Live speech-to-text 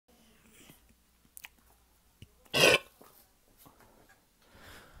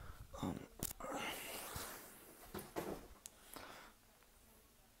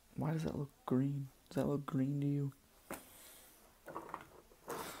Why does that look green? Does that look green to you?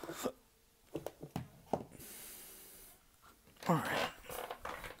 Alright.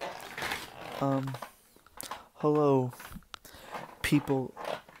 Hello, people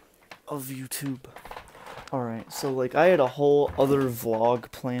of YouTube. Alright, so like I had a whole other vlog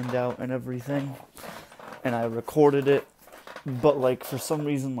planned out and everything, and I recorded it, but like for some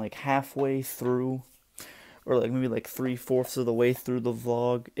reason like halfway through, or like maybe like 3/4 of the way through the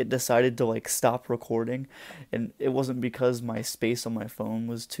vlog, it decided to like stop recording, and it wasn't because my space on my phone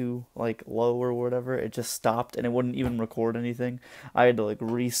was too like low or whatever, it just stopped and it wouldn't even record anything. I had to like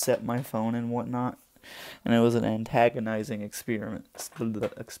reset my phone and whatnot, and it was an antagonizing experience,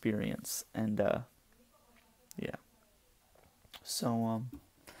 and yeah. So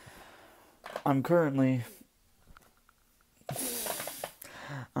I'm currently, I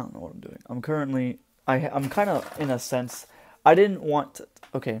don't know what I'm doing. I'm kind of, in a sense, I didn't want to,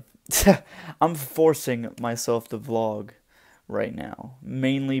 okay, I'm forcing myself to vlog right now,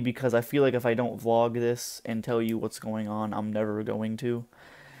 mainly because I feel like if I don't vlog this and tell you what's going on, I'm never going to.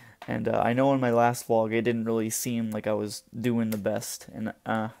 And I know in my last vlog, it didn't really seem like I was doing the best, and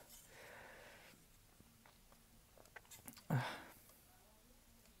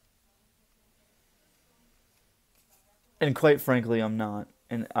quite frankly, I'm not.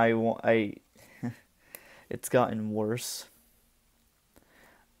 And it's gotten worse.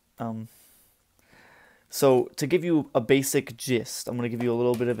 Um, so to give you a basic gist, I'm gonna give you a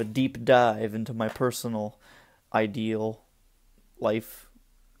little bit of a deep dive into my personal ideal life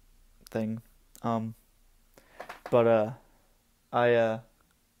thing. Um, but I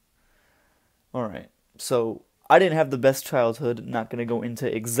all right. So I didn't have the best childhood. Not gonna go into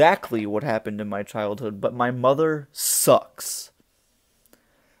exactly what happened in my childhood, but my mother sucks.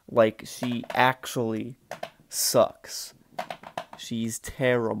 Like, she actually sucks. She's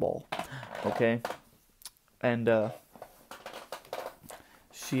terrible. Okay? And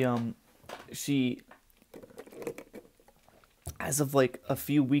she she as of like a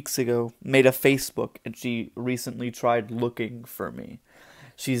few weeks ago made a Facebook, and she recently tried looking for me.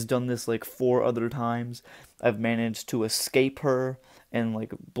 She's done this like 4 other times. I've managed to escape her and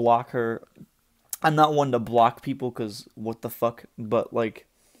like block her. I'm not one to block people cuz what the fuck, but like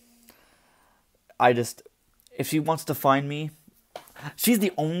I just, if she wants to find me, she's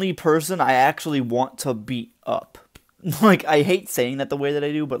the only person I actually want to beat up. Like, I hate saying that the way that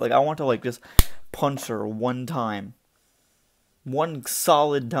I do, but like I want to like just punch her one time. One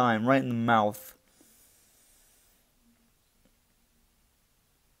solid time right in the mouth.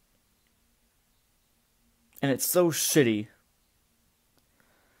 And it's so shitty.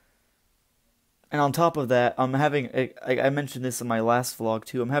 And on top of that, I'm having, I mentioned this in my last vlog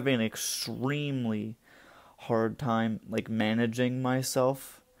too, I'm having an extremely hard time like managing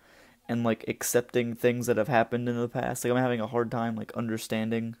myself and like accepting things that have happened in the past. Like, I'm having a hard time like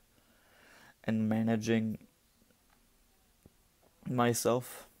understanding and managing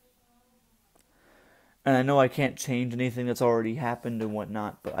myself. And I know I can't change anything that's already happened and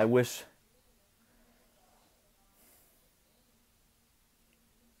whatnot, but I wish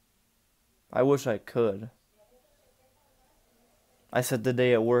I could. I said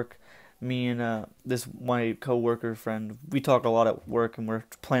today at work, me and this my coworker friend, we talk a lot at work, and we're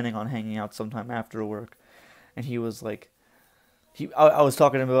planning on hanging out sometime after work. And he was like, I was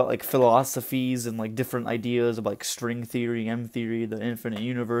talking about like philosophies and like different ideas of like string theory, M theory, the infinite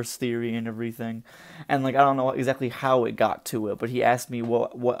universe theory, and everything. And like I don't know exactly how it got to it, but he asked me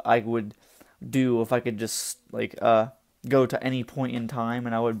what I would do if I could just like go to any point in time,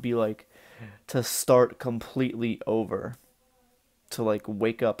 and I would be like, to start completely over, to like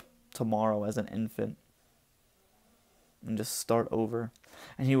wake up tomorrow as an infant and just start over.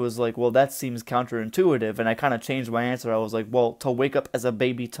 And he was like, well, that seems counterintuitive. And I kind of changed my answer. I was like, well, to wake up as a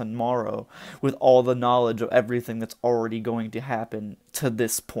baby tomorrow with all the knowledge of everything that's already going to happen to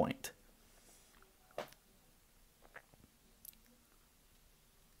this point.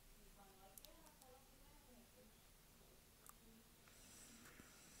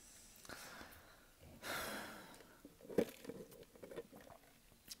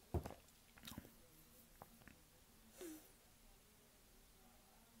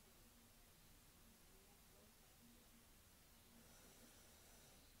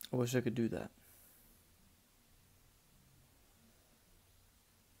 I wish I could do that.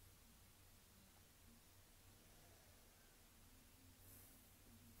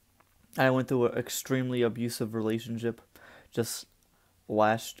 I went through an extremely abusive relationship just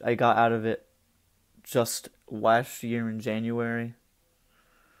I got out of it just last year in January.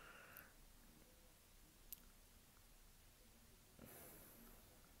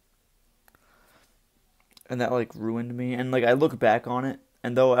 and that like ruined me. And like I look back on it,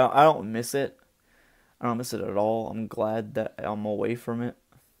 and though I don't miss it, I don't miss it at all. I'm glad that I'm away from it.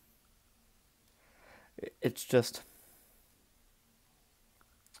 It's just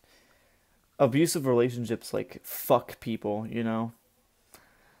abusive relationships like fuck people, you know,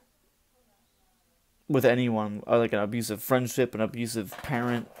 with anyone, or like an abusive friendship, an abusive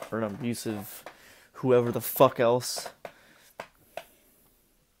parent, or an abusive whoever the fuck else.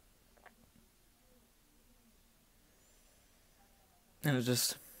 And it's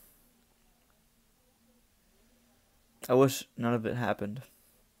just, I wish none of it happened.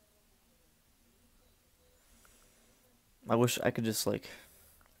 I wish I could just like,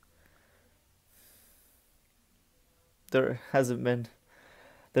 there hasn't been,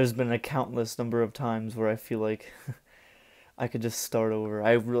 there's been a countless number of times where I feel like I could just start over.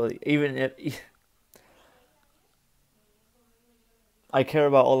 I really, even if I care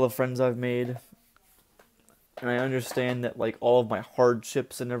about all the friends I've made, and I understand that like all of my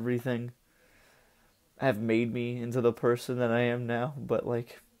hardships and everything have made me into the person that I am now, but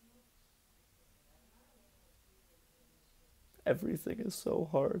like everything is so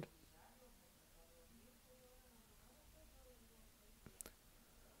hard.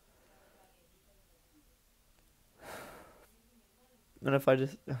 And if I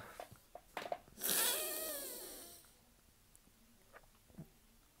just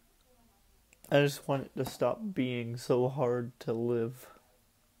want it to stop being so hard to live.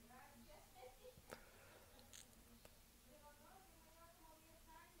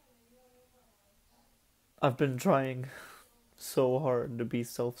 I've been trying so hard to be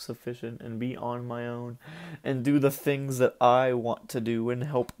self-sufficient and be on my own and do the things that I want to do and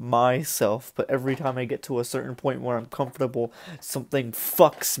help myself, but every time I get to a certain point where I'm comfortable, something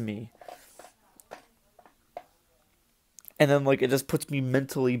fucks me. And then like it just puts me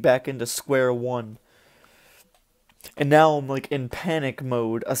mentally back into square one. And now I'm like in panic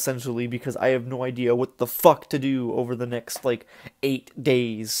mode essentially because I have no idea what the fuck to do over the next like 8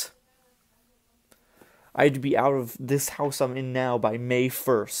 days. I had to be out of this house I'm in now by May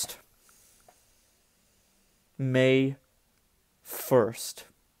 1st. May 1st.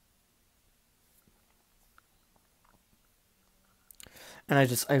 And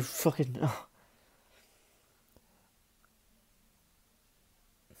I fucking... Oh.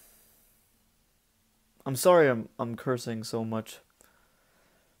 I'm sorry I'm cursing so much.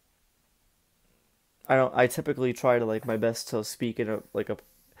 I typically try to like my best to speak in a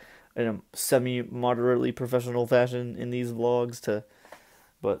semi moderately professional fashion in these vlogs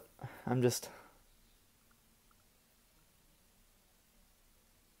but I'm just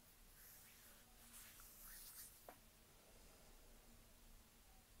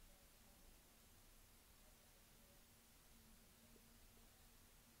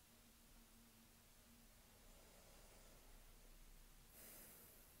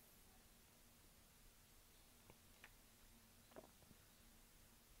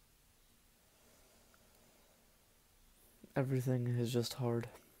everything is just hard.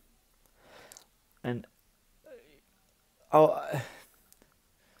 And I'll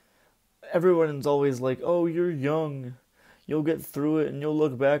everyone's always like, "Oh, you're young. You'll get through it and you'll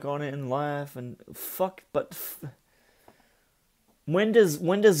look back on it and laugh and fuck, but when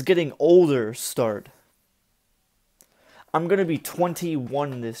does getting older start? I'm going to be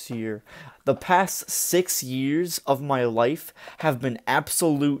 21 this year. The past 6 years of my life have been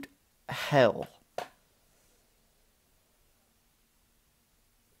absolute hell.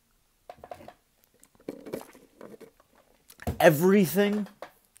 Everything.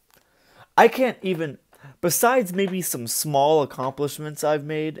 I can't even, besides maybe some small accomplishments I've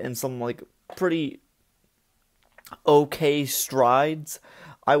made and some like pretty okay strides,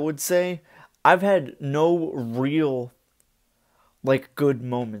 I would say, I've had no real like good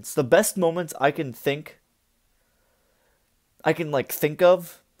moments. The best moments I can like think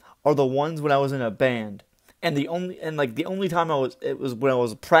of are the ones when I was in a band. And the only time it was when I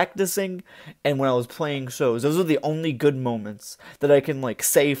was practicing and when I was playing shows. Those are the only good moments that I can like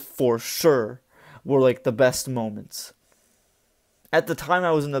say for sure were like the best moments. At the time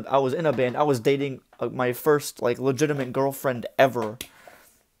I was in a band. I was dating my first like legitimate girlfriend ever.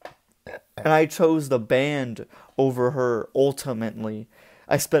 And I chose the band over her ultimately.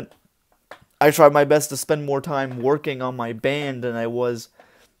 I tried my best to spend more time working on my band than I was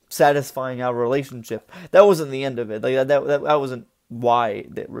satisfying our relationship. That wasn't the end of it. Like that wasn't why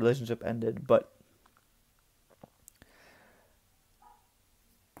the relationship ended, but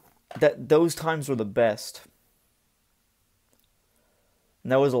those times were the best.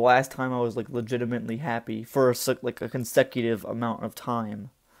 And that was the last time I was like legitimately happy for like a consecutive amount of time.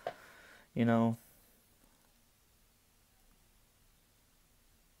 You know?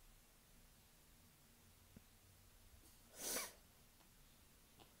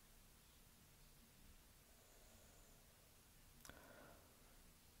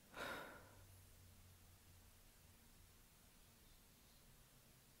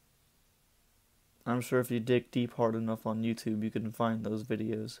 I'm sure if you dig deep hard enough on YouTube, you can find those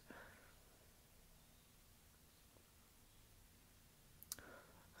videos.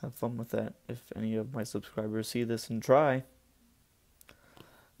 Have fun with that if any of my subscribers see this and try.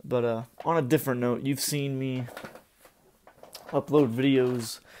 But on a different note, you've seen me upload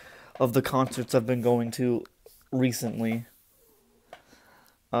videos of the concerts I've been going to recently.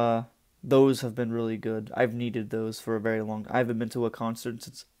 Those have been really good. I've needed those for a very long. I haven't been to a concert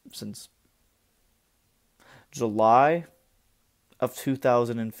since July of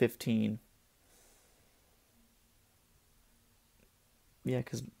 2015. Yeah,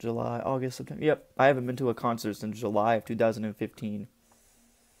 because July, August, September. Yep, I haven't been to a concert since July of 2015.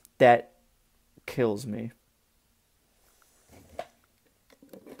 That kills me.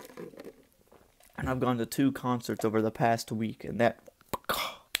 And I've gone to 2 concerts over the past week, and that...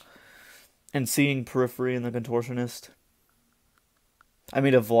 And seeing Periphery and The Contortionist. I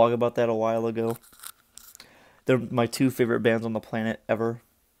made a vlog about that a while ago. They're my 2 favorite bands on the planet ever.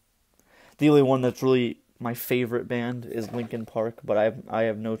 The only one that's really my favorite band is Linkin Park, but I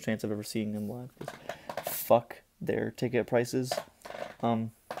have no chance of ever seeing them live. Fuck their ticket prices.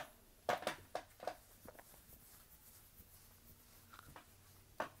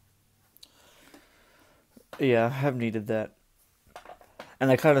 Yeah, I have needed that. And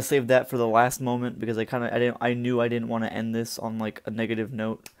I kind of saved that for the last moment because I knew I didn't want to end this on like a negative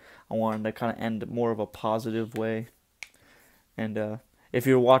note. I wanted to kind of end more of a positive way. And if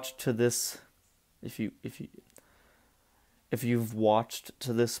you're watched to this, if you've watched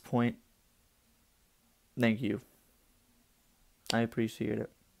to this point, thank you. I appreciate it.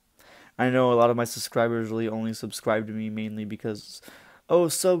 I know a lot of my subscribers really only subscribe to me mainly because, oh,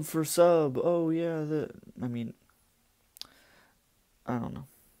 sub for sub. Oh yeah, I mean, I don't know.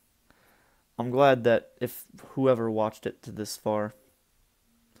 I'm glad that if whoever watched it to this far,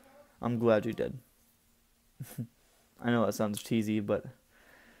 I'm glad you did. I know that sounds cheesy, but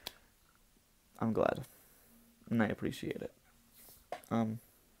I'm glad. And I appreciate it.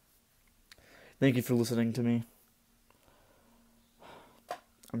 Thank you for listening to me.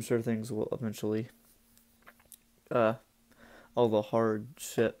 I'm sure things will eventually, all the hard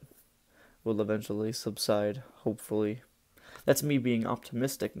shit will eventually subside, hopefully. That's me being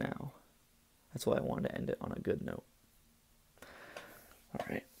optimistic now. That's why I wanted to end it on a good note.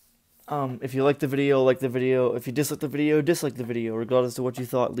 Alright. If you like the video, like the video. If you dislike the video, dislike the video. Regardless of what you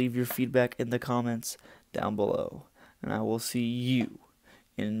thought, leave your feedback in the comments down below. And I will see you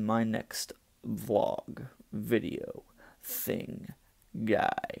in my next vlog, video, thing,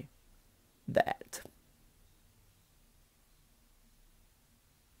 guy, that.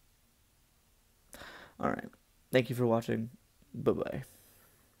 Alright. Thank you for watching. Bye-bye.